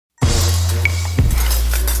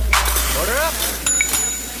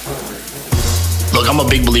Look, I'm a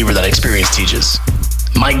big believer that experience teaches.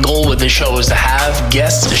 My goal with this show is to have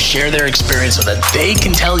guests to share their experience so that they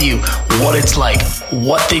can tell you what it's like,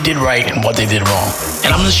 what they did right and what they did wrong.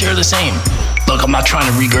 And I'm going to share the same. Look, I'm not trying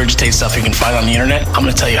to regurgitate stuff you can find on the internet. I'm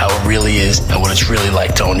going to tell you how it really is and what it's really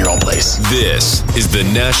like to own your own place. This is the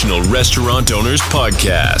National Restaurant Owners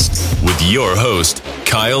Podcast with your host,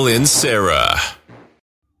 Kyle and Sarah.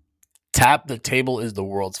 Tap the Table is the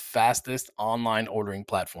world's fastest online ordering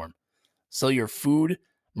platform. Sell your food,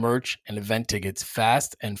 merch, and event tickets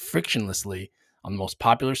fast and frictionlessly on the most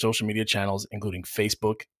popular social media channels, including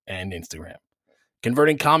Facebook and Instagram.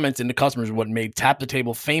 Converting comments into customers is what made Tap the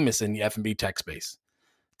Table famous in the F&B tech space.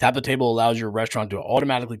 Tap the Table allows your restaurant to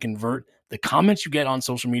automatically convert the comments you get on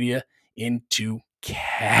social media into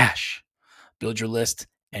cash. Build your list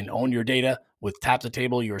and own your data. With Tap the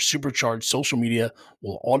Table, your supercharged social media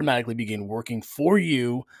will automatically begin working for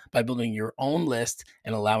you by building your own list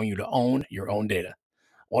and allowing you to own your own data.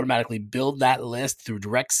 Automatically build that list through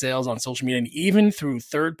direct sales on social media and even through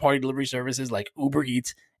third-party delivery services like Uber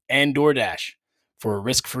Eats and DoorDash. For a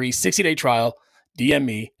risk-free 60-day trial, DM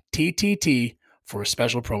me TTT for a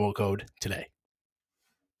special promo code today.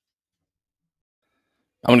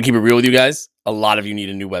 I'm going to keep it real with you guys. A lot of you need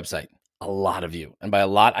a new website. A lot of you. And by a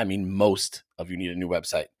lot, I mean most of you need a new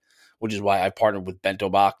website, which is why I've partnered with Bento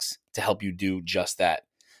Box to help you do just that.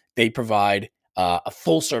 They provide a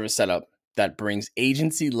full service setup that brings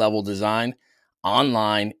agency-level design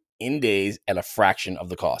online in days at a fraction of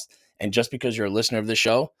the cost. And just because you're a listener of this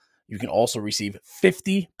show, you can also receive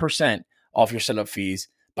 50% off your setup fees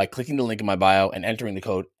by clicking the link in my bio and entering the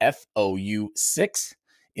code FOU6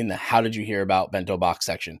 in the How Did You Hear About Bento Box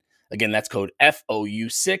section. Again, that's code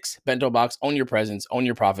FOU6, Bento Box. Own your presence, own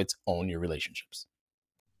your profits, own your relationships.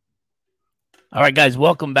 All right, guys,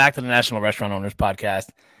 welcome back to the National Restaurant Owners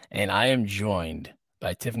Podcast. And I am joined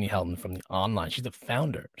by Tiffany Helton from the online. She's the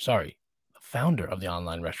founder of the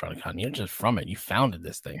Online Restaurant Academy. You're just from it. You founded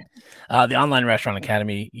this thing. The Online Restaurant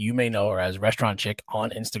Academy, you may know her as Restaurant Chick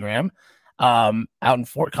on Instagram, out in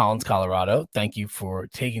Fort Collins, Colorado. Thank you for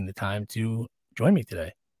taking the time to join me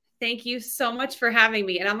today. Thank you so much for having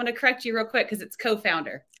me. And I'm going to correct you real quick because it's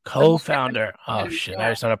co-founder. Co-founder. Oh, shit.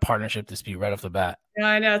 I just had a partnership dispute right off the bat.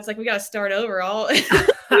 I know. It's like we got to start over. We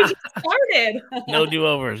just started. No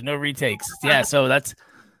do-overs, no retakes. Yeah, so that's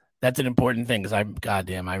an important thing because I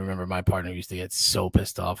remember my partner used to get so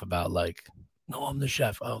pissed off about like, no, I'm the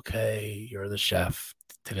chef. Okay, you're the chef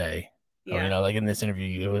today. Yeah. Or, like in this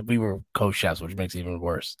interview, we were co-chefs, which makes it even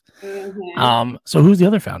worse. Mm-hmm. So who's the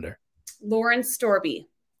other founder? Lauren Storby.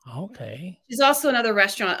 Okay. She's also another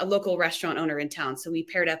a local restaurant owner in town. So we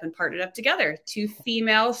paired up and partnered up together. 2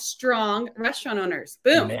 female, strong restaurant owners.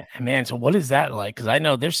 Boom. Man, so what is that like? Because I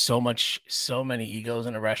know there's so many egos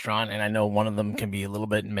in a restaurant, and I know one of them can be a little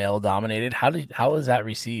bit male dominated. How is that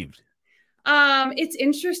received? It's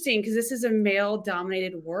interesting because this is a male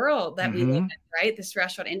dominated world that we live in, right? This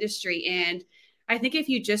restaurant industry. And I think if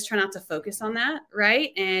you just try not to focus on that, right?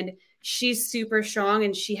 And she's super strong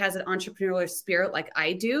and she has an entrepreneurial spirit like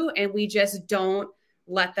I do. And we just don't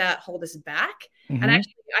let that hold us back. Mm-hmm. And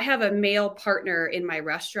actually, I have a male partner in my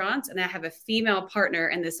restaurants and I have a female partner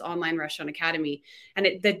in this Online Restaurant Academy. And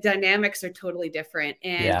the dynamics are totally different.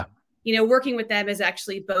 And, working with them has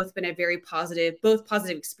actually both been both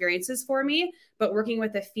positive experiences for me. But working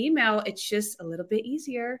with a female, it's just a little bit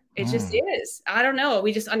easier. It just is. I don't know.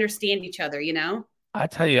 We just understand each other, I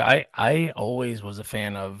tell you, I always was a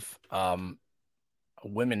fan of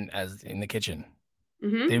women as in the kitchen.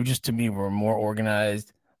 Mm-hmm. They just, to me, were more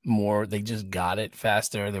organized, they just got it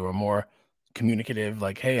faster. They were more communicative,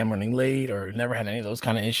 like, hey, I'm running late, or never had any of those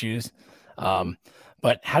kind of issues.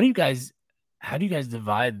 But how do you guys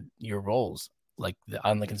divide your roles, like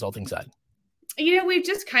on the consulting side? We've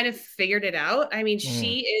just kind of figured it out. I mean,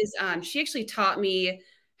 she actually taught me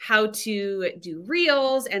how to do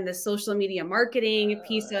reels and the social media marketing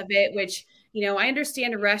piece of it, which, I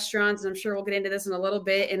understand restaurants, and I'm sure we'll get into this in a little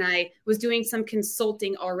bit. And I was doing some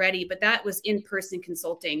consulting already, but that was in-person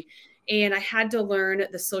consulting. And I had to learn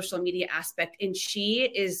the social media aspect. And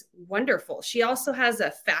she is wonderful. She also has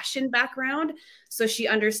a fashion background. So she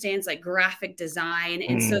understands like graphic design.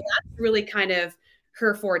 And so that's really kind of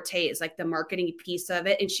her forte, is like the marketing piece of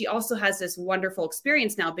it. And she also has this wonderful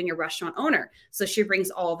experience now being a restaurant owner. So she brings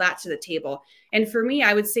all that to the table. And for me,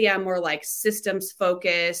 I would say I'm more like systems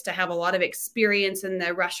focused. I have a lot of experience in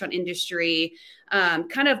the restaurant industry,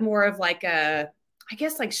 kind of more of like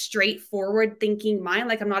like straightforward thinking mind.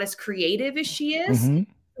 Like I'm not as creative as she is. Mm-hmm.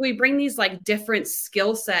 We bring these like different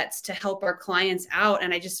skill sets to help our clients out.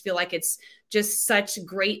 And I just feel like it's just such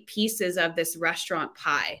great pieces of this restaurant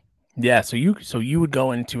pie. Yeah. So you would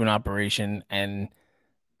go into an operation and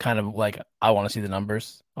kind of like, I want to see the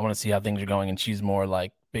numbers. I want to see how things are going. And she's more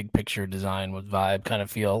like big picture design with vibe kind of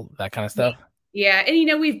feel, that kind of stuff. Yeah.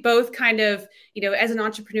 And, we've both kind of, as an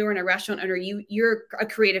entrepreneur and a restaurant owner, you're a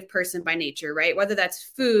creative person by nature, right? Whether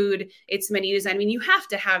that's food, it's menu design. I mean, you have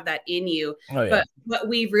to have that in you. Oh, yeah. But what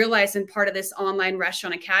we've realized in part of this online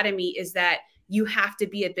restaurant academy is that you have to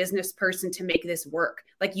be a business person to make this work.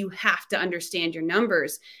 Like, you have to understand your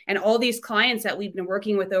numbers. And all these clients that we've been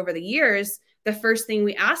working with over the years, the first thing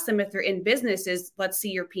we ask them if they're in business is, let's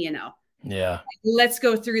see your P&L. Yeah. Let's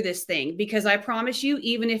go through this thing, because I promise you,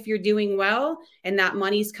 even if you're doing well and that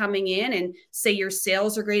money's coming in and say your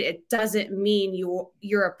sales are great, it doesn't mean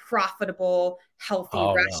you're a profitable, healthy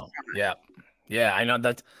restaurant. No. Yeah. Yeah. I know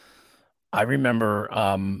that. I remember,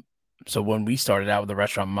 so when we started out with the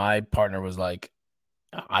restaurant, my partner was like,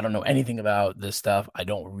 I don't know anything about this stuff. I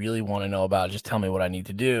don't really want to know about it. Just tell me what I need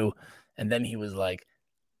to do. And then he was like,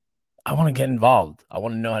 I want to get involved. I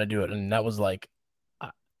want to know how to do it. And that was like,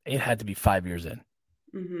 it had to be 5 years in.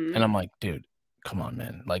 Mm-hmm. And I'm like, dude, come on,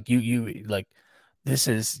 man. Like you like,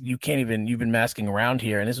 you can't even, you've been masking around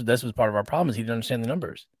here. And this was part of our problem, is he didn't understand the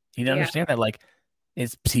numbers. He didn't understand that. Like,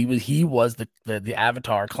 he was the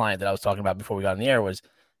avatar client that I was talking about before we got on the air. Was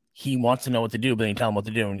he wants to know what to do, but then you tell him what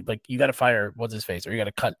to do. And like, you got to fire what's his face, or you got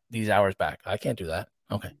to cut these hours back. I can't do that.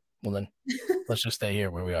 Okay. Well, then let's just stay here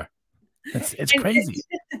where we are. It's crazy.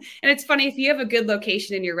 And it's funny, if you have a good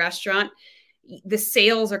location in your restaurant, the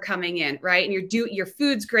sales are coming in, right? And your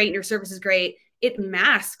food's great and your service is great. It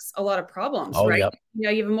masks a lot of problems, right? Yep.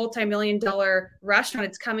 You have a multi-million-dollar restaurant,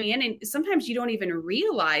 it's coming in, and sometimes you don't even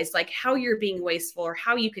realize like how you're being wasteful or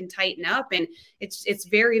how you can tighten up. And it's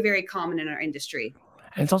very, very common in our industry.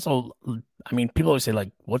 And it's also, I mean, people always say,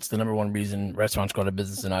 like, what's the number one reason restaurants go out of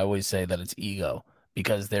business? And I always say that it's ego,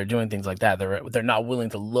 because they're doing things like that. They're not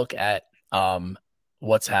willing to look at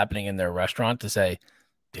what's happening in their restaurant to say,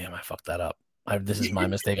 damn, I fucked that up. This is my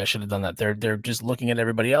mistake. I should have done that. They're just looking at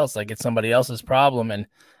everybody else like it's somebody else's problem. And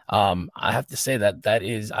I have to say that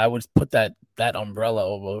is, I would put that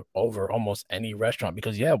umbrella over almost any restaurant,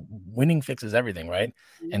 because winning fixes everything, right?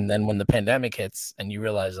 And then when the pandemic hits and you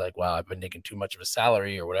realize, like, wow, I've been making too much of a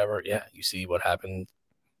salary or whatever, you see what happened.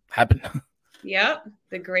 Yep,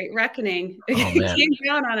 the great reckoning. Oh, It came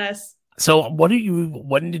down on us. So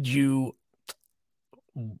when did you,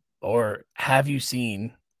 or have you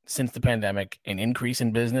seen, since the pandemic, an increase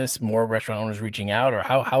in business, more restaurant owners reaching out, or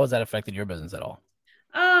how has that affected your business at all?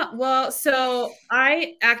 Well, so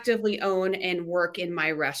I actively own and work in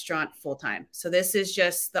my restaurant full time. So this is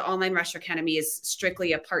just, the Online Restaurant Academy is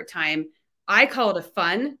strictly a part-time. I call it a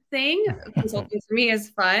fun thing. Consulting for me is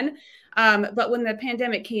fun. But when the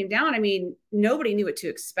pandemic came down, I mean, nobody knew what to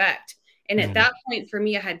expect. And at that point for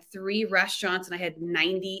me, I had 3 restaurants and I had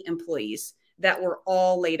 90 employees that were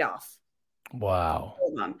all laid off. Wow.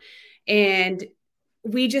 And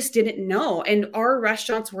we just didn't know. And our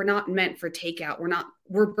restaurants were not meant for takeout.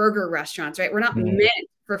 We're burger restaurants, right? We're not meant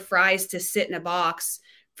for fries to sit in a box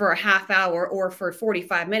for a half hour or for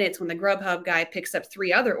 45 minutes when the Grubhub guy picks up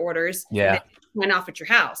 3 other orders. Yeah. And went off at your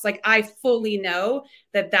house. Like, I fully know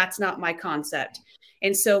that that's not my concept.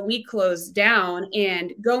 And so we closed down,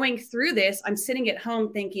 and going through this, I'm sitting at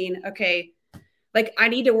home thinking, okay, like, I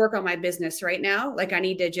need to work on my business right now. Like, I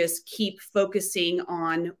need to just keep focusing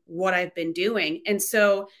on what I've been doing. And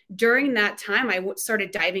so during that time, I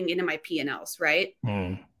started diving into my P&Ls, right?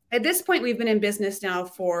 At this point, we've been in business now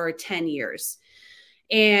for 10 years.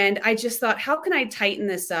 And I just thought, how can I tighten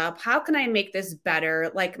this up? How can I make this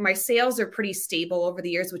better? Like, my sales are pretty stable over the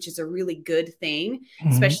years, which is a really good thing,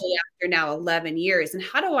 especially after now 11 years. And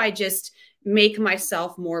how do I just make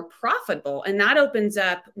myself more profitable? And that opens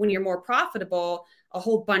up, when you're more profitable, a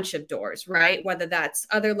whole bunch of doors, right? Whether that's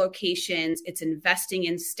other locations, it's investing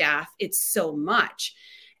in staff, it's so much.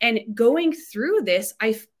 And going through this,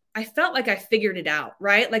 I felt like I figured it out,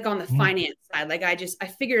 right? Like, on the finance side, like I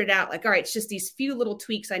figured it out. Like, all right, it's just these few little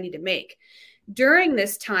tweaks I need to make. During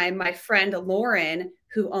this time, my friend Lauren,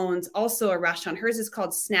 who owns also a restaurant, hers is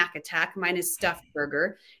called Snack Attack. Mine is Stuft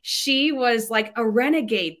Burger. She was like a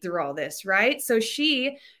renegade through all this, right? So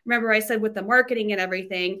she, remember I said with the marketing and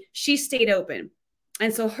everything, she stayed open.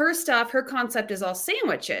 And so her concept is all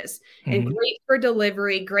sandwiches and great for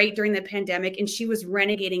delivery, great during the pandemic. And she was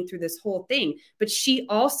renegading through this whole thing. But she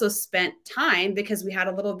also spent time, because we had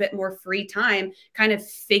a little bit more free time, kind of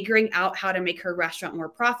figuring out how to make her restaurant more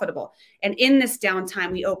profitable. And in this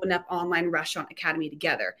downtime, we opened up Online Restaurant Academy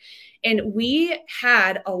together. And we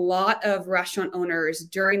had a lot of restaurant owners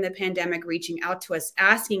during the pandemic reaching out to us,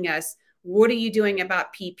 asking us, what are you doing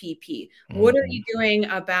about PPP? What are you doing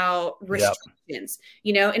about restrictions?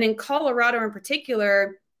 You know, and in Colorado in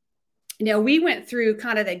particular, you know, we went through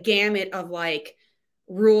kind of the gamut of like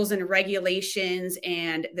rules and regulations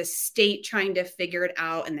and the state trying to figure it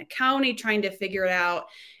out and the county trying to figure it out.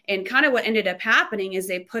 And kind of what ended up happening is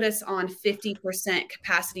they put us on 50%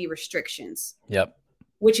 capacity restrictions. Yep.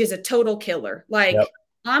 Which is a total killer. Like, yep.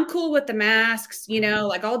 I'm cool with the masks, you know,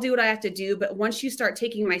 like I'll do what I have to do. But once you start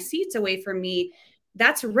taking my seats away from me,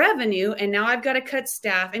 that's revenue. And now I've got to cut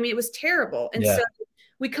staff. I mean, it was terrible. And so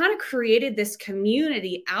we kind of created this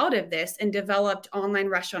community out of this and developed Online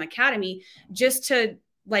Restaurant Academy just to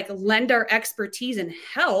like lend our expertise and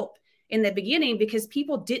help in the beginning because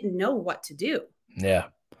people didn't know what to do. Yeah.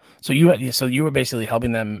 So you were basically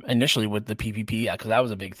helping them initially with the PPP because that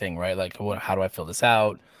was a big thing, right? Like, how do I fill this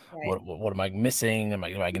out? Right. What am I missing? Am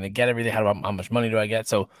I going to get everything? How much money do I get?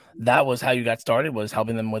 So that was how you got started, was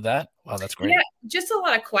helping them with that. Wow, that's great. Yeah, just a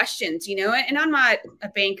lot of questions, you know. And I'm not a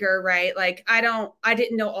banker, right? Like I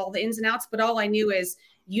didn't know all the ins and outs, but all I knew is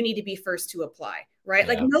you need to be first to apply, right?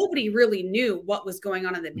 Yeah. Like nobody really knew what was going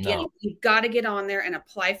on in the beginning. No. You've got to get on there and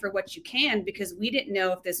apply for what you can because we didn't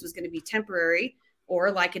know if this was going to be temporary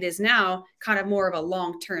or like it is now, kind of more of a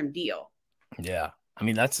long-term deal. Yeah. I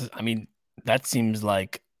mean, that seems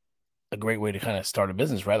like a great way to kind of start a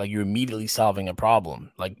business, right? Like you're immediately solving a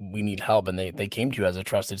problem. Like we need help and they came to you as a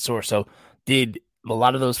trusted source. So did a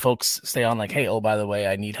lot of those folks stay on like, hey, oh, by the way,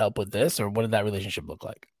 I need help with this? Or what did that relationship look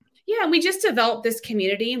like? Yeah, we just developed this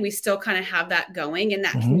community and we still kind of have that going, and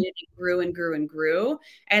that community grew and grew and grew.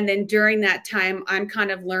 And then during that time, I'm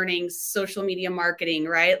kind of learning social media marketing,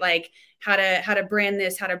 right? Like how to brand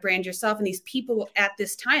this, how to brand yourself. And these people at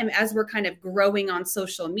this time, as we're kind of growing on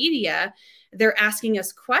social media, they're asking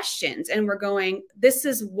us questions and we're going, this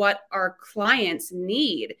is what our clients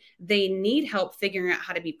need. They need help figuring out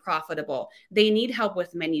how to be profitable. They need help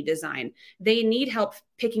with menu design. They need help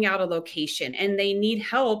picking out a location, and they need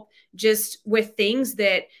help just with things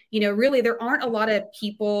that, you know, really there aren't a lot of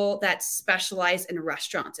people that specialize in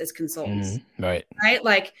restaurants as consultants. Right.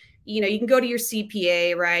 Like, you know, you can go to your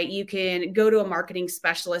CPA, right? You can go to a marketing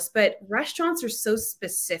specialist, but restaurants are so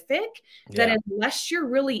specific that unless you're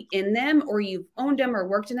really in them or you've owned them or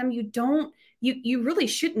worked in them, you really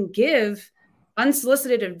shouldn't give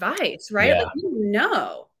unsolicited advice, right? Yeah. Like, you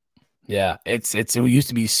know. Yeah. It used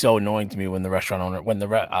to be so annoying to me when the restaurant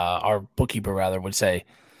owner, our bookkeeper rather would say,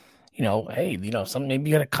 you know, hey, you know,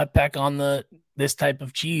 maybe you got to cut back on this type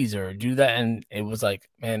of cheese or do that. And it was like,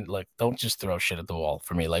 man, like, don't just throw shit at the wall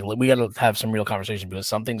for me. Like, we got to have some real conversation because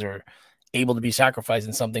some things are able to be sacrificed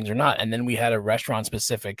and some things are not. And then we had a restaurant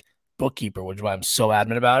specific bookkeeper, which is why I'm so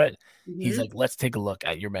adamant about it. He's like, let's take a look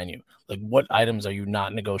at your menu. Like, what items are you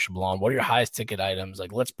not negotiable on? What are your highest ticket items?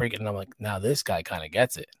 Like, let's break it. And I'm like, now this guy kind of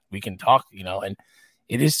gets it. We can talk, you know, and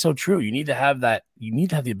it is so true. You need to have that. You need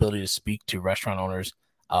to have the ability to speak to restaurant owners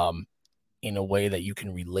in a way that you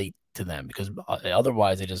can relate to them, because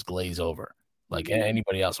otherwise they just glaze over like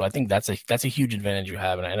anybody else. So I think that's a huge advantage you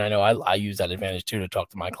have. And I know I use that advantage too to talk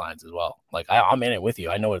to my clients as well. Like I'm in it with you.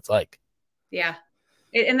 I know what it's like. Yeah.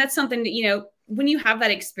 And that's something that, you know, when you have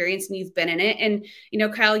that experience and you've been in it, and, you know,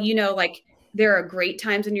 Kyle, you know, like there are great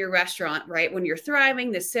times in your restaurant, right? When you're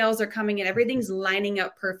thriving, the sales are coming in, everything's lining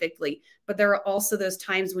up perfectly. But there are also those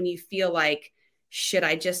times when you feel like, should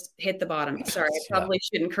I just hit the bottom? Sorry, I probably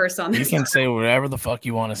shouldn't curse on this. You can say whatever the fuck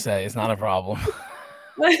you want to say. It's not a problem.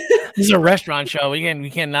 This is a restaurant show. We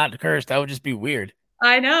can't not curse. That would just be weird.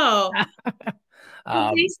 I know.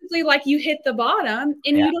 Basically, like you hit the bottom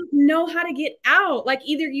and you don't know how to get out. Like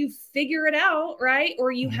either you figure it out, right?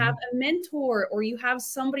 Or you have a mentor, or you have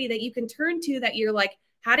somebody that you can turn to that you're like,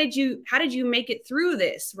 how did you make it through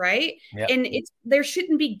this? Right. Yep. And there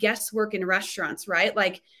shouldn't be guesswork in restaurants, right?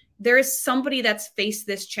 Like there is somebody that's faced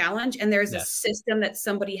this challenge, and there's a system that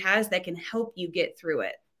somebody has that can help you get through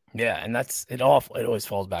it. Yeah. And it always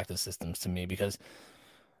falls back to systems to me, because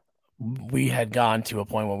we had gone to a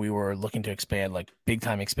point where we were looking to expand, like big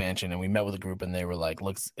time expansion. And we met with a group and they were like,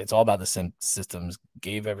 look, it's all about the systems,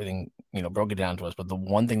 gave everything, you know, broke it down to us. But the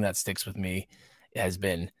one thing that sticks with me has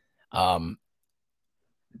been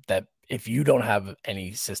that if you don't have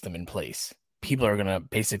any system in place, people are going to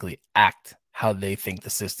basically act how they think the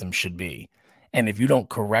system should be. And if you don't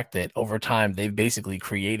correct it over time, they've basically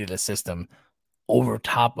created a system over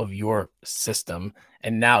top of your system.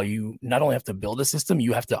 And now you not only have to build a system,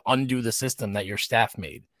 you have to undo the system that your staff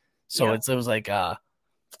made. So it was like, I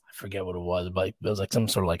forget what it was, but it was like some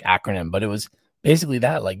sort of like acronym, but it was basically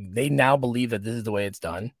that, like, they now believe that this is the way it's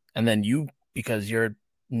done. And then you, because you're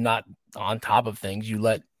not on top of things, you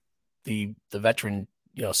let the veteran,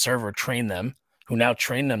 you know, server train them, who now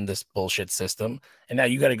train them this bullshit system. And now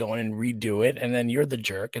you got to go in and redo it. And then you're the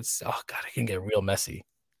jerk. It's, oh God, it can get real messy.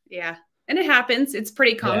 Yeah. And it happens. It's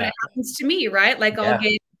pretty common. Yeah. It happens to me, right? Like Yeah. I'll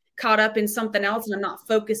get caught up in something else and I'm not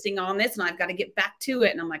focusing on this and I've got to get back to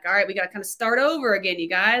it. And I'm like, all right, we got to kind of start over again, you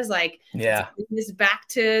guys. Like, Yeah. this back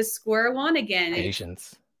to square one again.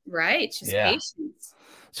 Patience. Right. Just patience.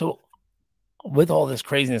 So with all this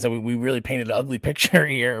craziness that we really painted an ugly picture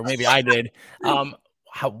here, or maybe I did.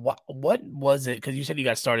 What was it? Because you said you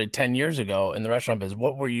got started 10 years ago in the restaurant business.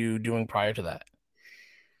 What were you doing prior to that?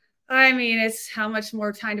 I mean, it's how much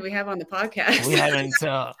more time do we have on the podcast? We haven't.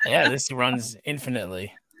 This runs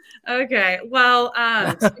infinitely. Okay. Well,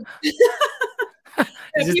 is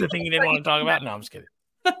this the thing you didn't want to talk about? No, I'm just kidding.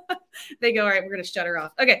 They go, all right, we're going to shut her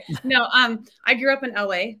off. Okay. No, I grew up in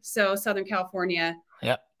LA, so Southern California.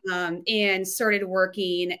 Yep. And started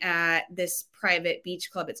working at this private beach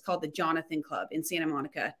club. It's called the Jonathan Club in Santa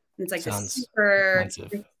Monica. And it's like this super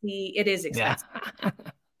expensive. It is expensive. Yeah.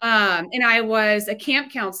 And I was a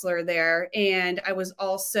camp counselor there, and I was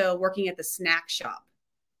also working at the snack shop.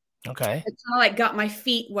 Okay. It kind of like got my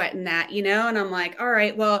feet wet in that, you know? And I'm like, all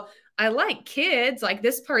right, well, I like kids, like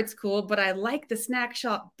this part's cool, but I like the snack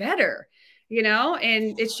shop better, you know?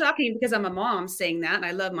 And it's shocking because I'm a mom saying that and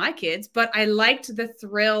I love my kids, but I liked the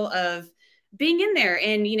thrill of being in there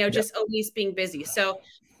and, you know, just always being busy. So,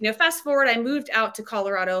 you know, fast forward, I moved out to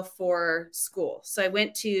Colorado for school. So I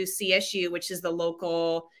went to CSU, which is the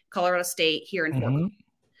local Colorado State here in Fort Worth.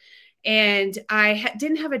 And I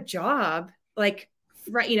didn't have a job, like,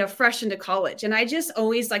 you know, fresh into college. And I just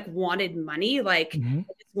always like wanted money. Like I just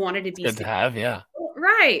wanted to be good to have. Yeah.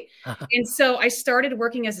 Right. And so I started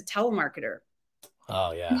working as a telemarketer.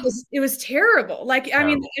 Oh yeah. It was terrible. Like, I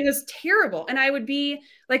mean, it was terrible. And I would be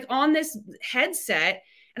like on this headset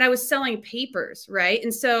and I was selling papers. Right.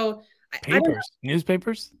 And so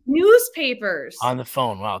newspapers on the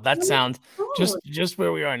phone. Wow. That sounds just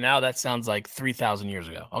where we are now. That sounds like 3,000 years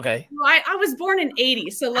ago. Okay. Well, I was born in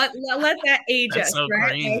 80. So let that age That's us. so right?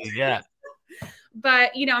 crazy. Yeah.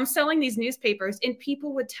 But, you know, I'm selling these newspapers and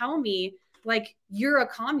people would tell me, like, you're a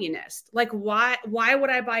communist. Like, why would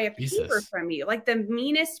I buy a paper from you? Like the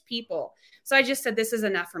meanest people. So I just said, this is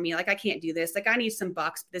enough for me. Like, I can't do this. Like, I need some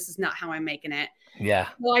bucks. But this is not how I'm making it. Yeah.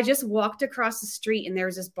 Well, I just walked across the street and there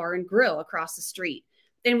was this bar and grill across the street.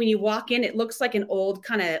 And when you walk in, it looks like an old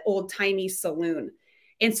timey saloon.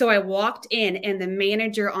 And so I walked in and the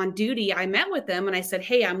manager on duty, I met with them and I said,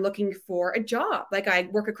 hey, I'm looking for a job. Like I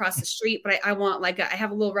work across the street, but I want I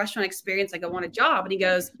have a little restaurant experience. Like I want a job. And he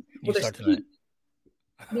goes, well, start tonight.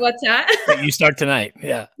 What's that? You start tonight.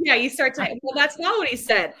 Yeah. Yeah. You start tonight. Well, that's not what he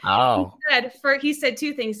said. Oh, he said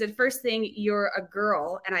two things. He said, first thing, you're a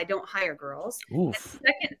girl and I don't hire girls. And the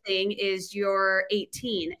second thing is you're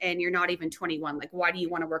 18 and you're not even 21. Like, why do you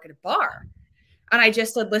want to work at a bar? And I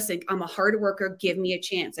just said, listen, I'm a hard worker. Give me a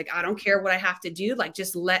chance. Like, I don't care what I have to do. Like,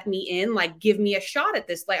 just let me in. Like, give me a shot at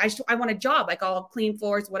this. Like, I want a job. Like, I'll clean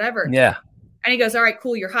floors, whatever. Yeah. And he goes, all right,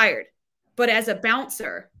 cool. You're hired. But as a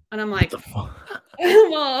bouncer. And I'm like, well,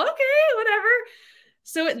 okay, whatever.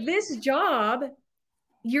 So at this job,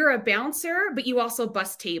 you're a bouncer, but you also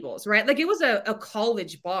bust tables, right? Like it was a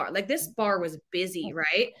college bar. Like this bar was busy,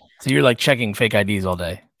 right? So you're like checking fake IDs all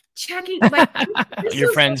day. Checking like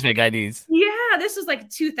your friends' fake IDs. Yeah, this was like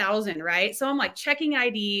 2000, right? So I'm like checking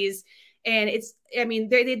IDs, and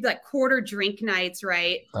they did like quarter drink nights,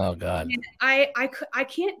 right? Oh God. And I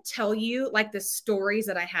can't tell you like the stories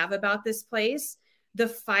that I have about this place, the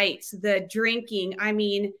fights, the drinking. I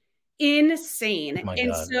mean, insane. Oh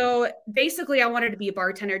and God. So basically I wanted to be a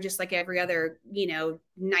bartender just like every other,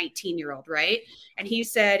 19-year-old, right? And he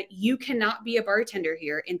said, you cannot be a bartender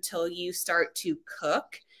here until you start to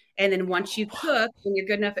cook. And then once you cook, when you're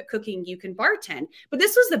good enough at cooking, you can bartend. But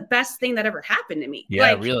this was the best thing that ever happened to me.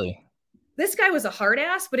 Yeah, really. This guy was a hard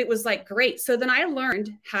ass, but it was like great. So then I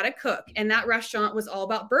learned how to cook. And that restaurant was all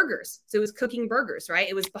about burgers. So it was cooking burgers, right?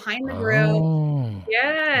 It was behind the grill.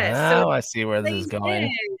 Yeah. Now I see where this is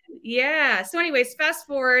going. Yeah. So anyways, fast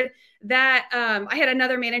forward that I had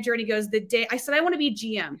another manager and he goes, I said, I want to be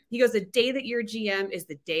GM. He goes, the day that you're GM is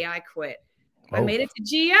the day I quit. I made it to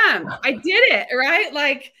GM. I did it, right?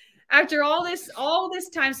 Like after all this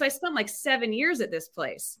time. So I spent like 7 years at this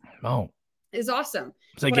place. Oh, it's awesome.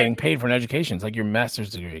 It's like getting paid for an education. It's like your master's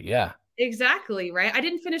degree. Yeah, exactly. Right. I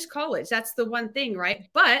didn't finish college. That's the one thing. Right.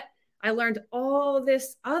 But I learned all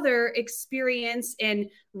this other experience and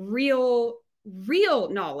real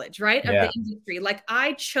knowledge, right? Of the industry. Like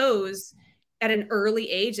I chose at an early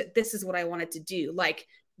age that this is what I wanted to do. Like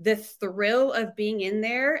the thrill of being in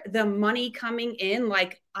there, the money coming in,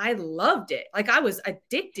 like I loved it. Like I was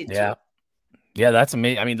addicted to it. Yeah, that's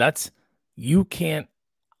amazing. I mean, you can't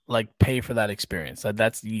like pay for that experience.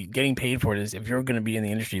 That's getting paid for it is if you're going to be in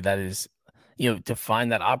the industry, that is, to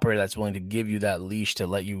find that operator that's willing to give you that leash to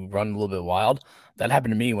let you run a little bit wild. That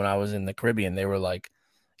happened to me when I was in the Caribbean. They were like,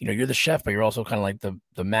 you're the chef, but you're also kind of like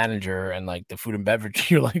the manager and like the food and beverage.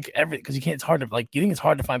 You're like because you can't, it's hard to like, you think it's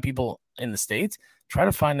hard to find people in the States, try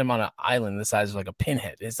to find them on an island the size of like a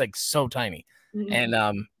pinhead. It's like so tiny. Mm-hmm.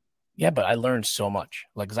 And, yeah, but I learned so much,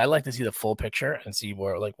 like, cause I like to see the full picture and see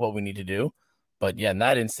where, like, what we need to do. But yeah, in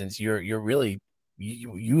that instance, you're really,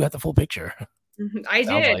 you have the full picture. I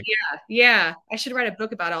Sounds did. like. Yeah. Yeah. I should write a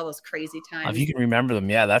book about all those crazy If times. you can remember them,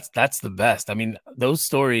 yeah, that's the best. I mean, those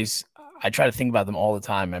stories, I try to think about them all the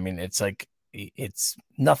time. I mean, it's like it's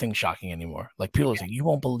nothing shocking anymore. Like people say, you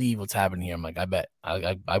won't believe what's happening here. I'm like, I bet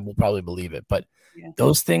I will probably believe it. But Yeah.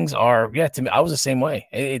 those things are, yeah, to me, I was the same way.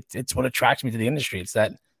 It's what attracts me to the industry. It's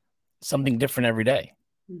that something different every day.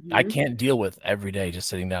 I Mm-hmm. can't deal with every day just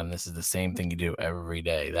sitting down. And this is the same thing you do every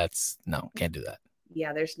day. Can't do that.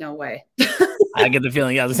 Yeah. There's no way. I get the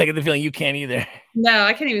feeling. Yeah, I get the feeling you can't either. No,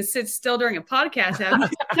 I can't even sit still during a podcast.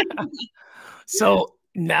 So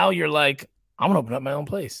now you're like, I'm gonna open up my own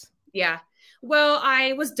place. Yeah. Well,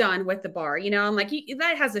 I was done with the bar. I'm like,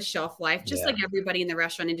 that has a shelf life, just Yeah. like everybody in the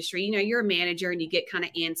restaurant industry. You're a manager and you get kind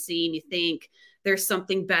of antsy and you think there's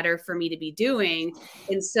something better for me to be doing.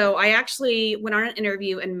 And so I actually went on an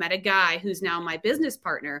interview and met a guy who's now my business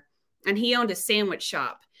partner, and he owned a sandwich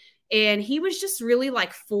shop. And he was just really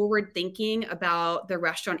like forward thinking about the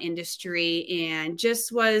restaurant industry and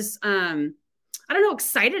just was, I don't know,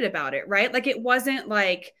 excited about it, right? Like it wasn't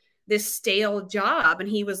like this stale job. And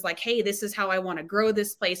he was like, hey, this is how I want to grow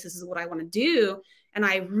this place. This is what I want to do. And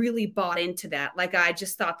I really bought into that. Like, I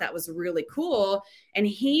just thought that was really cool. And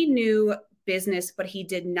he knew business, but he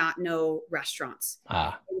did not know restaurants.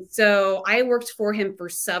 And so I worked for him for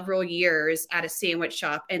several years at a sandwich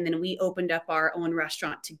shop. And then we opened up our own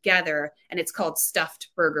restaurant together, and it's called Stuft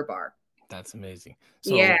Burger Bar. That's amazing.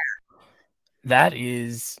 So yeah, that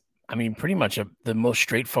is, I mean, pretty much the most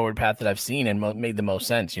straightforward path that I've seen and made the most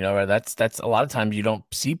sense. That's a lot of times you don't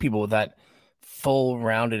see people with that full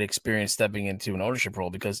rounded experience stepping into an ownership role,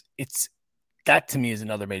 because that to me is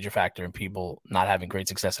another major factor in people not having great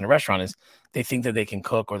success in a restaurant is they think that they can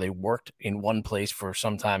cook, or they worked in one place for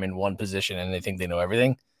some time in one position and they think they know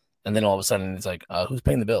everything. And then all of a sudden it's like, who's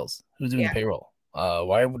paying the bills? Who's doing the payroll?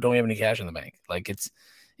 Why don't we have any cash in the bank? Like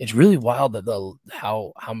it's really wild that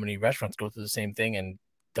how many restaurants go through the same thing and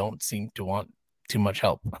don't seem to want too much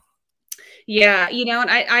help. Yeah, and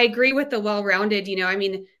I agree with the well-rounded, I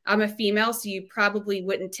mean, I'm a female, so you probably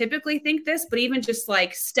wouldn't typically think this, but even just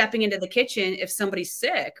like stepping into the kitchen if somebody's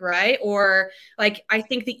sick, right? Or like, I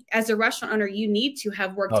think that as a restaurant owner, you need to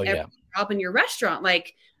have worked every job in your restaurant.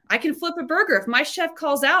 Like, I can flip a burger. If my chef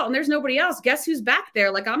calls out and there's nobody else, guess who's back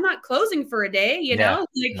there? Like, I'm not closing for a day, you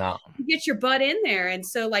get your butt in there. And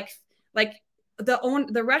so like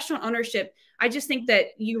the restaurant ownership, I just think that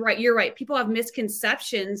you're right. People have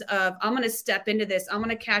misconceptions of, I'm going to step into this. I'm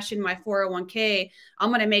going to cash in my 401k. I'm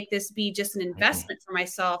going to make this be just an investment for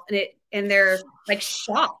myself. And they're like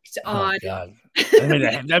shocked on. God.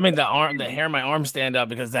 That made the hair on my arm stand up,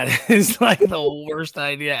 because that is like the worst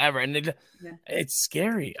idea ever. And it's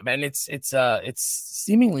scary. I mean, it's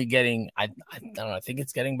seemingly getting, I don't know, I think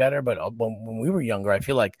it's getting better, but when we were younger, I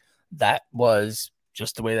feel like that was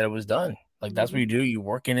just the way that it was done. Like, that's what you do. You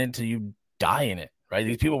work in it till you die in it, right?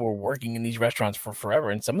 These people were working in these restaurants for forever,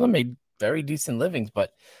 and some of them made very decent livings. But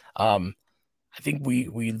I think we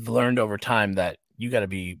learned over time that you got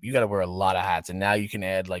to wear a lot of hats. And now you can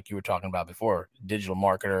add, like you were talking about before, digital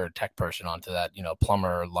marketer or tech person onto that,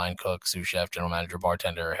 plumber, line cook, sous chef, general manager,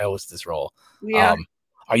 bartender, hostess role. Yeah.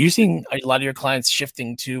 Are you seeing a lot of your clients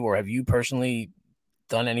shifting to, or have you personally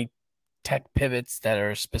done any tech pivots that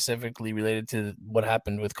are specifically related to what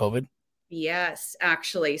happened with COVID? Yes,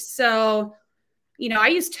 actually. So, I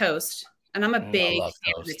use Toast, and I'm a big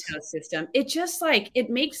fan of the Toast system. It just it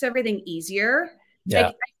makes everything easier. Yeah.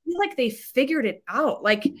 Like, I feel like they figured it out.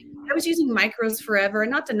 Like, I was using micros forever,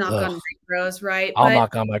 and not to knock on micros, right? I'll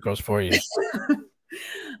knock on micros for you.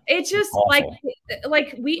 It just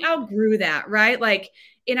like we outgrew that, right? Like,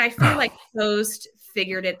 and I feel like Toast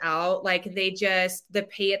figured it out. Like, the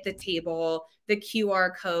pay at the table, the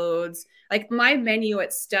QR codes. Like, my menu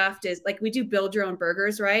at Stuft is like, we do build your own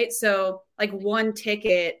burgers, right? So like one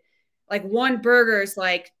ticket, like one burger is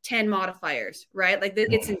like 10 modifiers, right? Like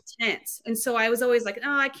it's intense. And so I was always like,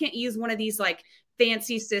 I can't use one of these like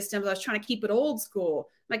fancy systems. I was trying to keep it old school.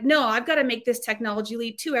 Like, no, I've got to make this technology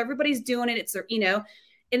leap too. Everybody's doing it. It's, and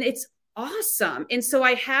it's awesome. And so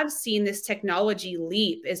I have seen this technology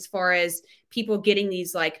leap as far as people getting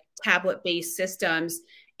these like tablet-based systems.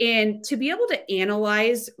 And to be able to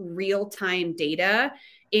analyze real-time data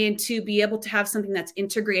and to be able to have something that's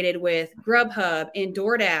integrated with Grubhub and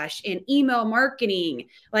DoorDash and email marketing,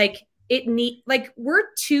 like we're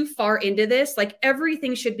too far into this. Like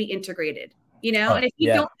everything should be integrated, and if you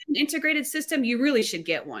don't have an integrated system, you really should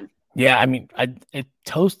get one. Yeah. I mean,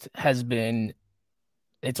 Toast has been,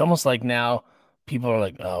 it's almost like now people are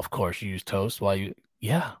like, oh, of course you use Toast while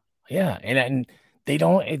yeah. And they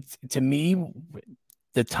don't, it's, to me,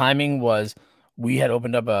 the timing was, we had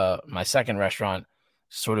opened up my second restaurant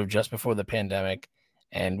sort of just before the pandemic,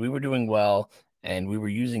 and we were doing well, and we were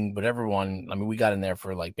using whatever one. I mean, we got in there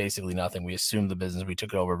for like basically nothing. We assumed the business, we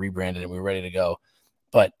took it over, rebranded, and we were ready to go.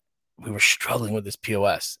 But we were struggling with this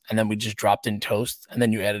POS, and then we just dropped in Toast, and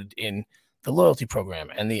then you added in the loyalty program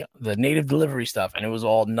and the native delivery stuff, and it was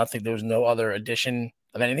all nothing. There was no other addition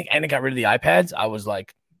of anything, and it got rid of the iPads. I was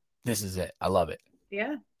like, this is it. I love it.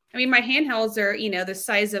 Yeah. I mean, my handhelds are, the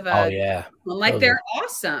size of they're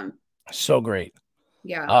awesome. So great.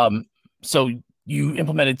 Yeah. So you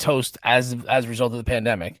implemented Toast as a result of the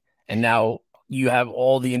pandemic, and now you have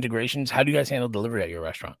all the integrations. How do you guys handle delivery at your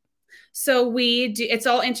restaurant? So we do, it's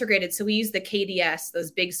all integrated. So we use the KDS,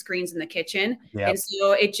 those big screens in the kitchen. Yep. And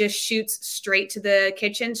so it just shoots straight to the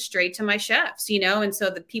kitchen, straight to my chefs, and so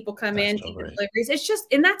the people come in, take the deliveries. It's just,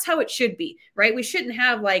 and that's how it should be, right? We shouldn't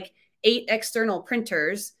have like 8 external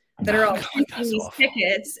printers that are all printing these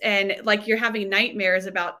tickets, and like you're having nightmares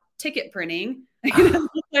about ticket printing.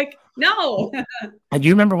 Like, no. And do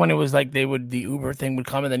you remember when it was like the Uber thing would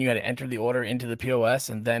come, and then you had to enter the order into the POS,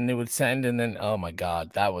 and then it would send, and then, oh my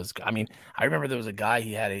God, that was, I mean, I remember there was a guy,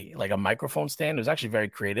 he had a microphone stand. It was actually very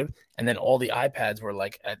creative. And then all the iPads were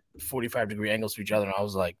like at 45-degree angles to each other. And I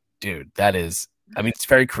was like, dude, that is, I mean, it's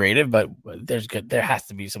very creative, but there has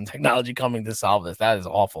to be some technology coming to solve this. That is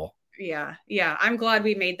awful. Yeah. Yeah. I'm glad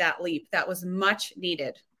we made that leap. That was much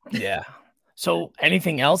needed. Yeah. So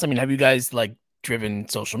anything else? I mean, have you guys like driven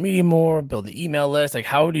social media more, build the email list? Like,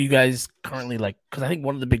 how do you guys currently, like, because I think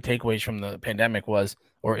one of the big takeaways from the pandemic was,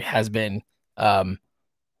 or it has been, the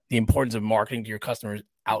importance of marketing to your customers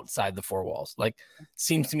outside the 4 walls. Like, it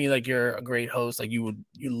seems to me like you're a great host. Like you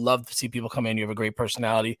love to see people come in. You have a great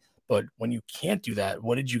personality, but when you can't do that,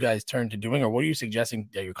 what did you guys turn to doing, or what are you suggesting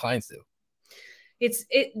that your clients do?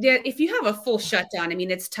 If you have a full shutdown, I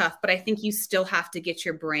mean, it's tough, but I think you still have to get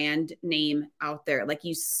your brand name out there. Like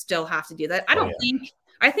you still have to do that.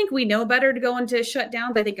 I think we know better to go into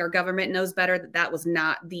shutdowns. I think our government knows better that was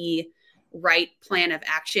not the right plan of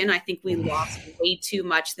action. I think we lost way too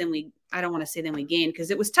much I don't want to say than we gained,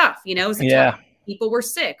 because it was tough, it was tough. People were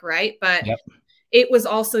sick, right? But it was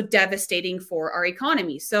also devastating for our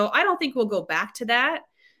economy. So I don't think we'll go back to that.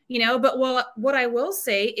 But what I will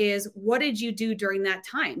say is, what did you do during that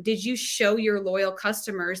time? Did you show your loyal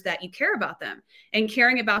customers that you care about them? And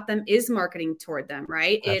caring about them is marketing toward them,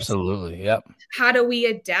 right? Absolutely. Yep. How do we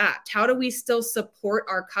adapt? How do we still support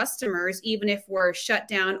our customers, even if we're shut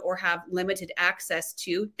down or have limited access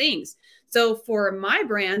to things? So for my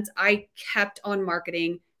brands, I kept on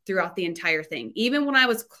marketing throughout the entire thing. Even when I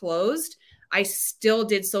was closed, I still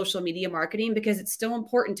did social media marketing, because it's still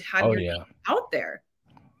important to have your name out there.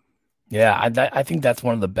 Yeah, I think that's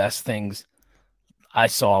one of the best things I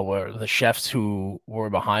saw, where the chefs who were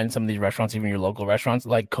behind some of these restaurants, even your local restaurants,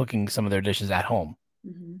 like cooking some of their dishes at home.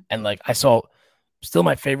 Mm-hmm. And like I saw, still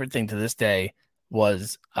my favorite thing to this day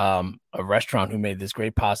was a restaurant who made this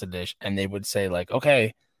great pasta dish, and they would say like,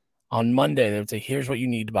 okay, on Monday, they would say, here's what you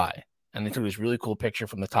need to buy. And they took this really cool picture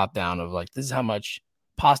from the top down of like, this is how much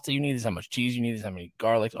pasta you need, this is how much cheese you need, this is how many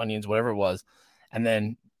garlic, onions, whatever it was. And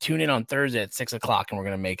then tune in on Thursday at 6:00 and we're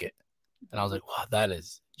going to make it. And I was like, wow, that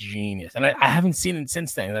is genius. And I haven't seen it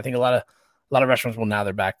since then. And I think a lot of restaurants, well, now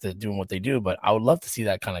they're back to doing what they do, but I would love to see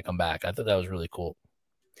that kind of come back. I thought that was really cool.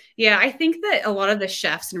 Yeah, I think that a lot of the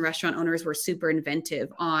chefs and restaurant owners were super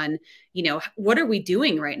inventive on, what are we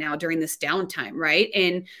doing right now during this downtime, right?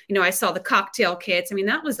 And, I saw the cocktail kits. I mean,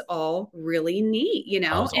 that was all really neat,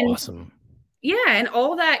 That was awesome. Yeah. And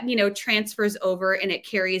all that, transfers over, and it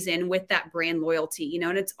carries in with that brand loyalty,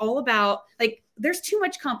 and it's all about, like, there's too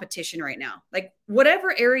much competition right now. Like,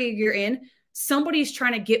 whatever area you're in, somebody's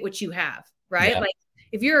trying to get what you have, right? Yeah. Like,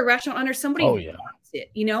 if you're a restaurant owner, somebody wants it,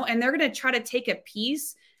 and they're going to try to take a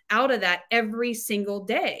piece out of that every single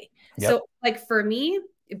day. Yep. So like for me,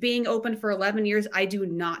 being open for 11 years, I do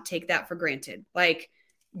not take that for granted. Like,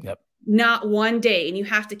 not one day. And you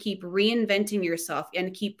have to keep reinventing yourself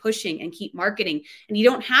and keep pushing and keep marketing. And you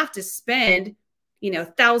don't have to spend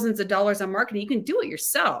thousands of dollars on marketing. You can do it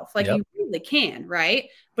yourself. Like you really can, right?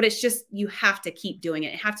 But it's just, you have to keep doing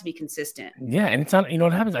it. You have to be consistent. Yeah. And it's not,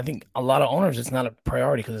 what happens? I think a lot of owners, it's not a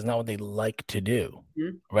priority because it's not what they like to do,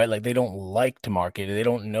 right? Like they don't like to market. They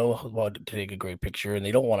don't know how to take a great picture and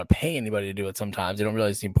they don't want to pay anybody to do it sometimes. They don't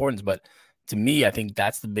realize the importance. But to me, I think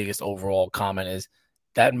that's the biggest overall comment is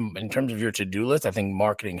that in terms of your to-do list, I think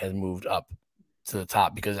marketing has moved up to the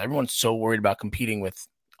top because everyone's so worried about competing with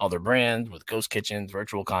other brands, with ghost kitchens,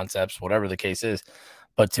 virtual concepts, whatever the case is.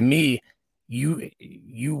 But to me,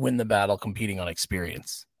 you win the battle competing on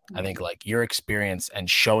experience. I think like your experience and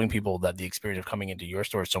showing people that the experience of coming into your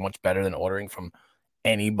store is so much better than ordering from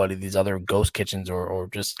anybody, these other ghost kitchens or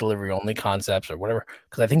just delivery only concepts or whatever.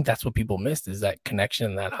 Because I think that's what people missed is that connection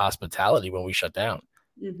and that hospitality when we shut down.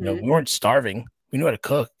 We weren't starving. We knew how to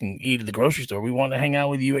cook and eat at the grocery store. We wanted to hang out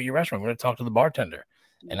with you at your restaurant. We want to talk to the bartender.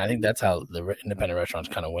 And I think that's how the independent restaurants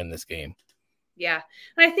kind of win this game. Yeah.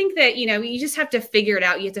 And I think that, you just have to figure it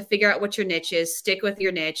out. You have to figure out what your niche is, stick with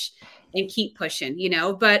your niche and keep pushing,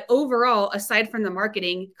 but overall, aside from the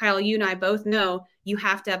marketing, Kyle, you and I both know you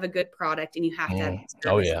have to have a good product and you have to have service.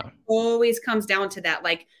 Oh yeah. It always comes down to that.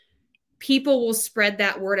 Like people will spread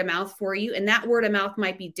that word of mouth for you. And that word of mouth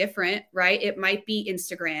might be different, right? It might be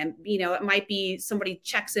Instagram, it might be somebody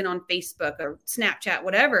checks in on Facebook or Snapchat,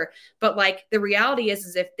 whatever. But like the reality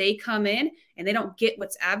is if they come in and they don't get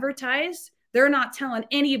what's advertised, they're not telling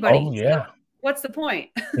anybody. Oh, yeah. So what's the point?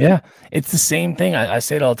 Yeah. It's the same thing. I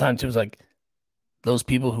say it all the time too. It's like those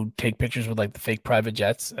people who take pictures with like the fake private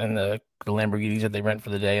jets and the Lamborghinis that they rent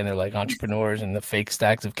for the day. And they're like entrepreneurs and the fake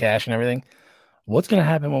stacks of cash and everything. What's going to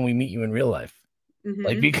happen when we meet you in real life?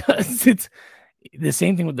 Like, because it's the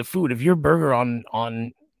same thing with the food. If your burger on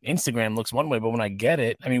Instagram looks one way, but when I get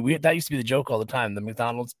it, I mean, that used to be the joke all the time. The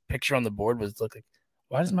McDonald's picture on the board was like,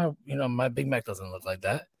 why does my Big Mac doesn't look like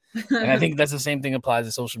that? And I think that's the same thing applies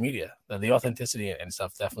to social media. The authenticity and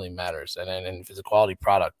stuff definitely matters. And if it's a quality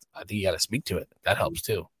product, I think you got to speak to it. That helps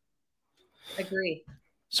too. Agree.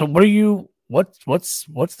 So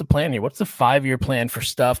what's the plan here? What's the 5-year plan for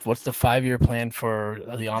Stuft? What's the 5-year plan for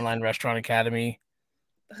the Online Restaurant Academy?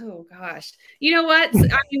 Oh gosh. You know what?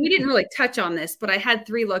 I mean, we didn't really touch on this, but I had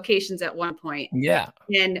 3 locations at one point. Yeah.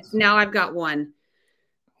 And now I've got 1.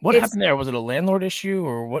 What happened there? Was it a landlord issue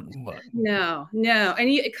or what? No.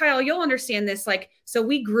 And Kyle, you'll understand this. Like, so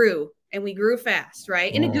we grew and we grew fast,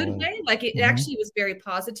 right? In a good way. Like it actually was very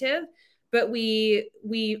positive, but we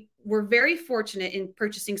were very fortunate in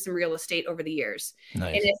purchasing some real estate over the years.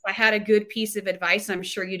 Nice. And if I had a good piece of advice, I'm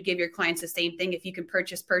sure you'd give your clients the same thing. If you can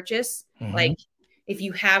purchase, like if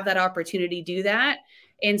you have that opportunity, do that.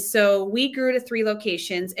 And so we grew to 3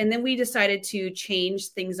 locations and then we decided to change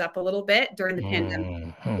things up a little bit during the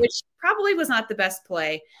pandemic, which probably was not the best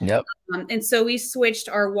play. Yep. And so we switched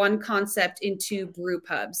our one concept into brew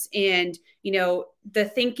pubs. And, the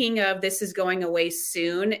thinking of this is going away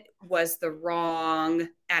soon was the wrong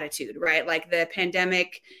attitude, right? Like the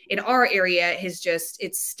pandemic in our area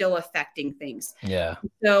it's still affecting things. Yeah.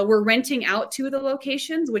 So we're renting out 2 of the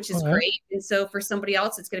locations, which is great. And so for somebody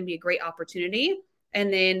else, it's going to be a great opportunity.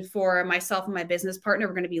 And then for myself and my business partner,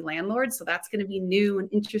 we're going to be landlords. So that's going to be new and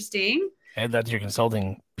interesting. And that's your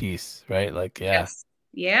consulting piece, right? Like, yeah. Yes.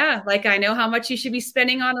 Yeah. Like I know how much you should be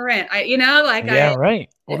spending on rent. Right.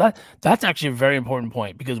 Well, that's actually a very important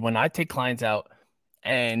point because when I take clients out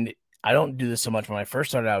and I don't do this so much when I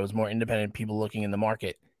first started out, I was more independent people looking in the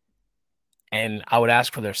market and I would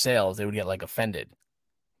ask for their sales. They would get like offended.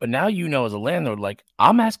 But now, as a landlord, like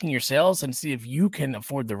I'm asking your sales and see if you can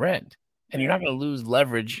afford the rent. And you're not going to lose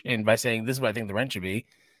leverage by saying this is what I think the rent should be,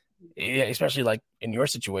 especially like in your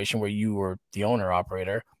situation where you were the owner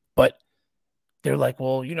operator. But they're like,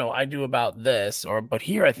 well, I do about this, but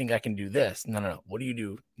here I think I can do this. No. What do you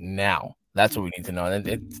do now? That's what we need to know.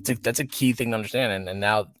 And that's a key thing to understand. And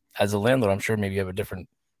now as a landlord, I'm sure maybe you have a different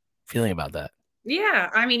feeling about that. Yeah.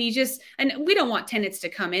 I mean, and we don't want tenants to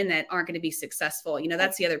come in that aren't going to be successful.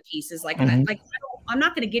 That's the other piece is like, I'm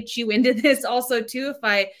not going to get you into this also too, if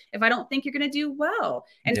I don't think you're going to do well.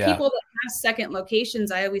 And people that have second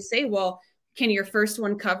locations, I always say, well, can your first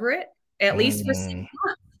one cover it at least for 6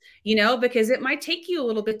 months? Because it might take you a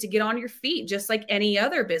little bit to get on your feet, just like any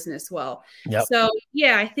other business will. Yep. So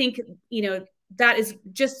yeah, I think, that is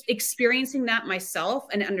just experiencing that myself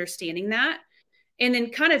and understanding that. And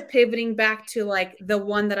then kind of pivoting back to like the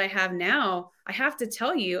one that I have now, I have to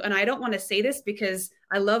tell you, and I don't want to say this because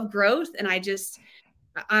I love growth and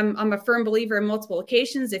I'm a firm believer in multiple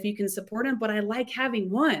locations if you can support them, but I like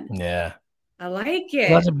having one. Yeah. I like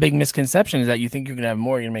it. Well, that's a big misconception is that you think you're going to have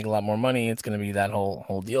more, you're going to make a lot more money. It's going to be that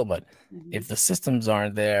whole deal. But if the systems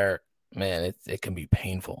aren't there, man, it can be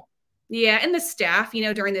painful. Yeah, and the staff,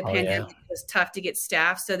 during the Oh yeah. pandemic, it was tough to get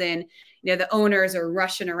staff. So then, the owners are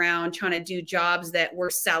rushing around trying to do jobs that were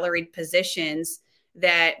salaried positions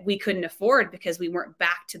that we couldn't afford because we weren't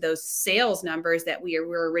back to those sales numbers that we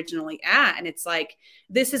were originally at. And it's like,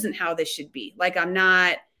 this isn't how this should be. Like, I'm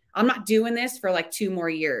not doing this for like 2 more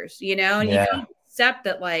years, and you Yeah. kind of accept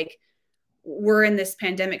that, like, we're in this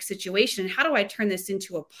pandemic situation. How do I turn this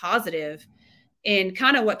into a positive? And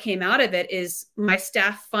kind of what came out of it is my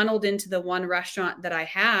staff funneled into the one restaurant that I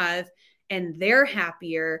have, and they're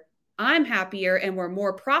happier. I'm happier, and we're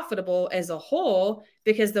more profitable as a whole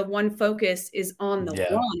because the one focus is on the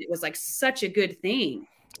Yeah. one. It was like such a good thing.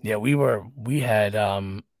 Yeah. We had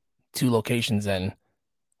 2 locations and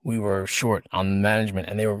we were short on management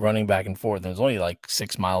and they were running back and forth. It was only like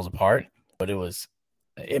 6 miles apart, but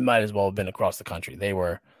it might as well have been across the country.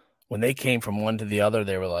 When they came from one to the other,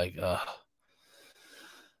 they were like,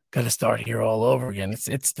 got to start here all over again.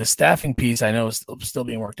 It's the staffing piece I know is still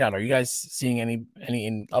being worked out. Are you guys seeing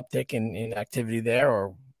any uptick in activity there,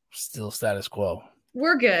 or still status quo?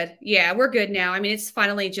 We're good. Yeah, we're good now. I mean, it's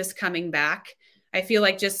finally just coming back. I feel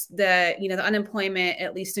like just the unemployment,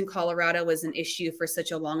 at least in Colorado, was an issue for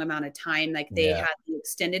such a long amount of time. Like, they Yeah. had the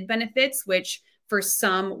extended benefits, which for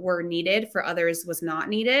some were needed, for others was not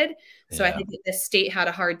needed. So I Yeah. think that the state had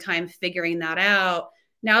a hard time figuring that out.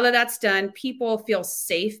 Now that that's done, people feel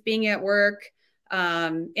safe being at work,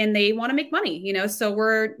 and they want to make money. So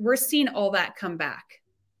we're seeing all that come back.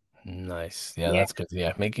 Nice. Yeah, Yeah. that's good.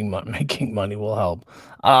 Yeah, making money will help.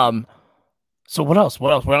 Um, so what else?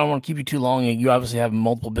 What else? Well, I don't want to keep you too long. You obviously have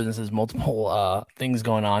multiple businesses, multiple things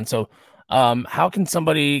going on. So, how can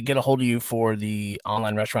somebody get a hold of you for the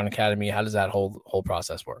online restaurant academy? How does that whole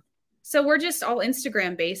process work? So we're just all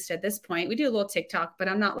Instagram based at this point. We do a little TikTok, but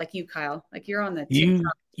I'm not like you, Kyle. Like, you're on the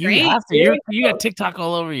TikTok You train. have to. You got TikTok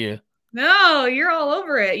all over you. No, you're all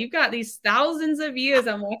over it. You've got these thousands of views.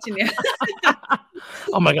 I'm watching you.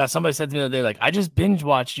 Oh my God. Somebody said to me the other day, like, I just binge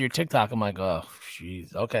watched your TikTok. I'm like, oh,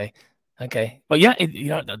 jeez. Okay. Okay. But yeah,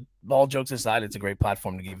 all jokes aside, it's a great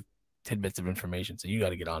platform to give tidbits of information. So you got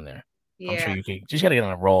to get on there. I'm sure Yeah. you can just got to get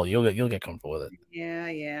on a roll. You'll get comfortable with it.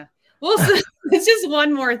 Yeah. Well, so it's just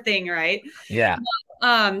one more thing, right? Yeah.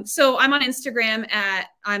 So I'm on Instagram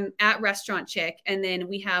I'm at Restaurant Chick, and then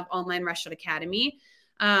we have Online Restaurant Academy.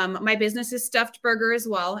 My business is Stuffed Burger as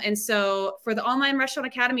well. And so for the Online Restaurant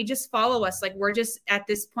Academy, just follow us. Like, we're just at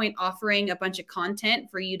this point offering a bunch of content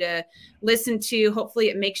for you to listen to. Hopefully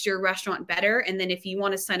it makes your restaurant better. And then if you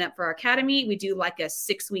want to sign up for our academy, we do like a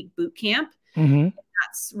 6-week boot camp. Mm-hmm.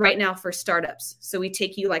 That's right now for startups. So we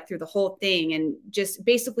take you like through the whole thing and just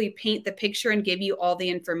basically paint the picture and give you all the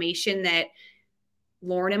information that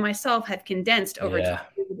Lauren and myself have condensed over 20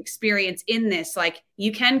 years of experience in this. Like,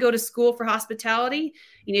 you can go to school for hospitality,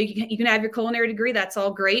 you can have your culinary degree. That's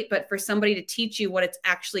all great. But for somebody to teach you what it's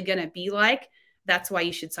actually going to be like, that's why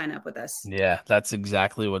you should sign up with us. Yeah, that's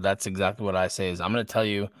exactly what I say is I'm going to tell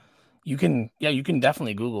you, you can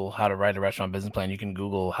definitely Google how to write a restaurant business plan. You can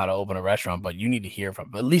Google how to open a restaurant, but you need to hear from,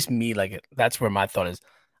 at least me, like, that's where my thought is.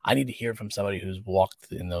 I need to hear from somebody who's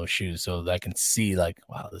walked in those shoes so that I can see, like,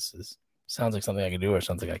 wow, sounds like something I can do or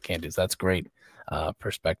something I can't do. So that's great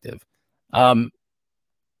perspective.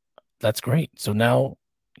 That's great. So now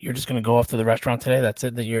you're just going to go off to the restaurant today. That's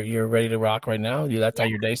it. That you're ready to rock right now. That's how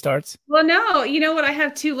your day starts. Well, no, you know what? I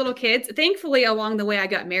have 2 little kids. Thankfully, along the way, I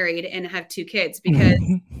got married and have 2 kids because,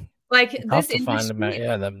 like, tough this to find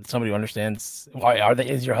somebody who understands. Why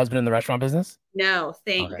is your husband in the restaurant business? No,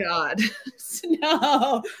 thank God.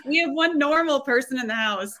 No, we have one normal person in the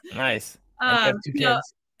house. Nice. And you have 2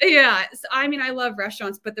 kids. Yeah. I mean, I love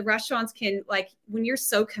restaurants, but the restaurants can, like, when you're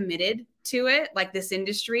so committed to it, like this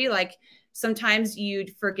industry, like, sometimes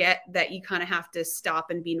you'd forget that you kind of have to stop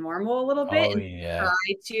and be normal a little bit and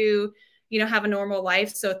try to, have a normal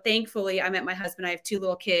life. So thankfully I met my husband. I have 2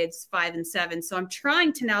 little kids, 5 and 7. So I'm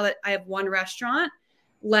trying to, now that I have one restaurant,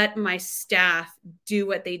 let my staff do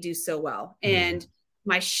what they do so well. And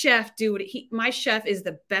my chef my chef is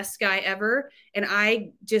the best guy ever. And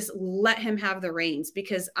I just let him have the reins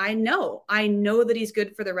because I know that he's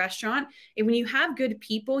good for the restaurant. And when you have good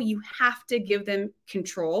people, you have to give them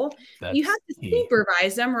control. You have to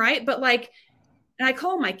supervise them, right? But, like, and I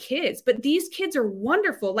call them my kids, but these kids are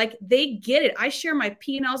wonderful. Like, they get it. I share my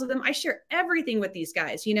P&Ls with them. I share everything with these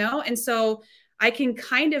guys, And so I can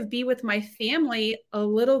kind of be with my family a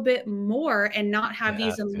little bit more and not have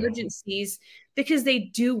these emergencies because they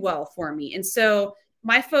do well for me. And so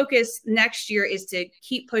my focus next year is to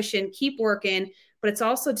keep pushing, keep working, but it's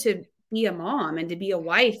also to be a mom and to be a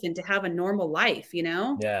wife and to have a normal life,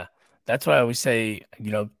 Yeah. That's why I always say,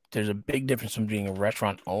 there's a big difference from being a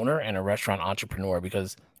restaurant owner and a restaurant entrepreneur,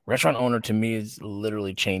 because Restaurant owner to me is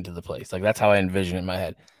literally chained to the place. Like that's how I envision it in my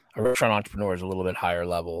head. A restaurant entrepreneur is a little bit higher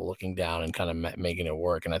level, looking down and kind of making it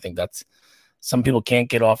work. And I think that's some people can't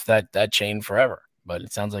get off that chain forever. But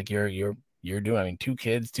it sounds like you're doing. I mean, 2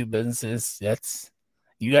 kids, 2 businesses.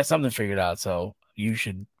 You got something figured out. So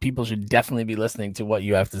people should definitely be listening to what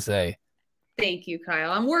you have to say. Thank you,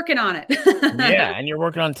 Kyle. I'm working on it. Yeah, and you're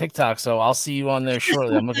working on TikTok, so I'll see you on there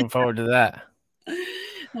shortly. I'm looking forward to that.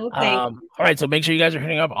 Well, thank you. All right, so make sure you guys are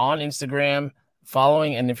hitting up on Instagram,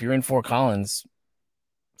 following, and if you're in Fort Collins,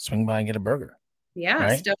 swing by and get a burger. Yeah,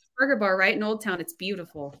 right? Stuft Burger Bar right in Old Town. It's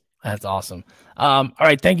beautiful. That's awesome. All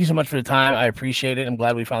right, thank you so much for the time. I appreciate it. I'm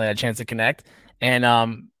glad we finally had a chance to connect. And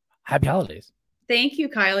happy holidays. Thank you,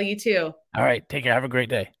 Kyle. You too. All right, take care. Have a great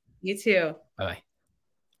day. You too. Bye-bye.